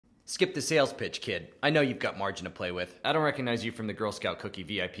Skip the sales pitch, kid. I know you've got margin to play with. I don't recognize you from the Girl Scout cookie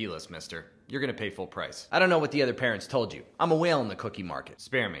VIP list, mister. You're gonna pay full price. I don't know what the other parents told you. I'm a whale in the cookie market.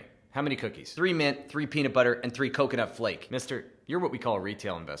 Spare me. How many cookies? 3 mint, 3 peanut butter, and 3 coconut flake. Mister, you're what we call a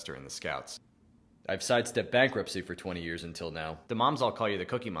retail investor in the Scouts. I've sidestepped bankruptcy for 20 years until now. The moms all call you the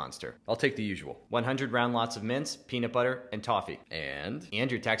Cookie Monster. I'll take the usual. 100 round lots of mints, peanut butter, and toffee. And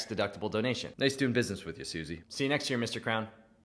your tax-deductible donation. Nice doing business with you, Susie. See you next year, Mr. Crown.